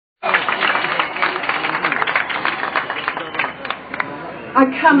I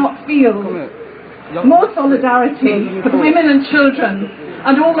cannot feel more solidarity for the women and children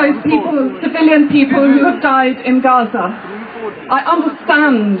and all those people, civilian people who have died in Gaza. I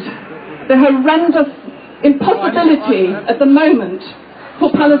understand the horrendous impossibility at the moment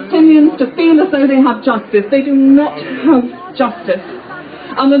for Palestinians to feel as though they have justice. They do not have justice.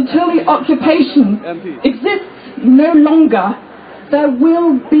 And until the occupation exists no longer, there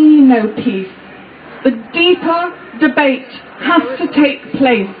will be no peace. The deeper debate has to take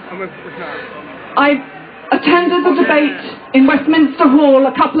place. I attended the debate in Westminster Hall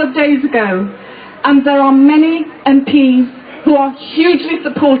a couple of days ago, and there are many MPs who are hugely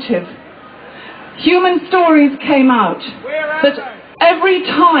supportive. Human stories came out that every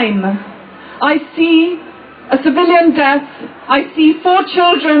time I see a civilian death, I see 4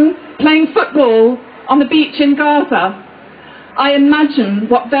 children playing football on the beach in Gaza, I imagine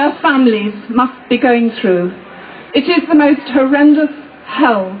what their families must be going through. It is the most horrendous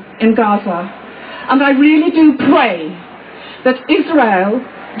hell in Gaza. And I really do pray that Israel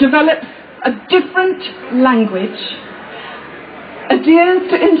develops a different language, adheres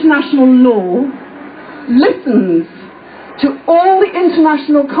to international law, listens to all the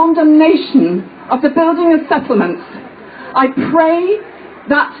international condemnation of the building of settlements. I pray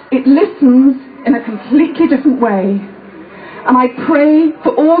that it listens in a completely different way. And I pray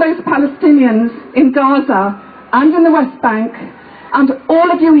for all those Palestinians in Gaza and in the West Bank, and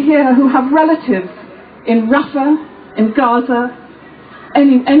all of you here who have relatives in Rafah, in Gaza,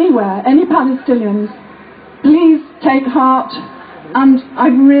 anywhere, any Palestinians, please take heart, and I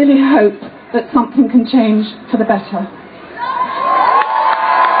really hope that something can change for the better.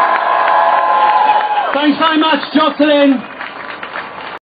 Thanks very much, Jocelyn.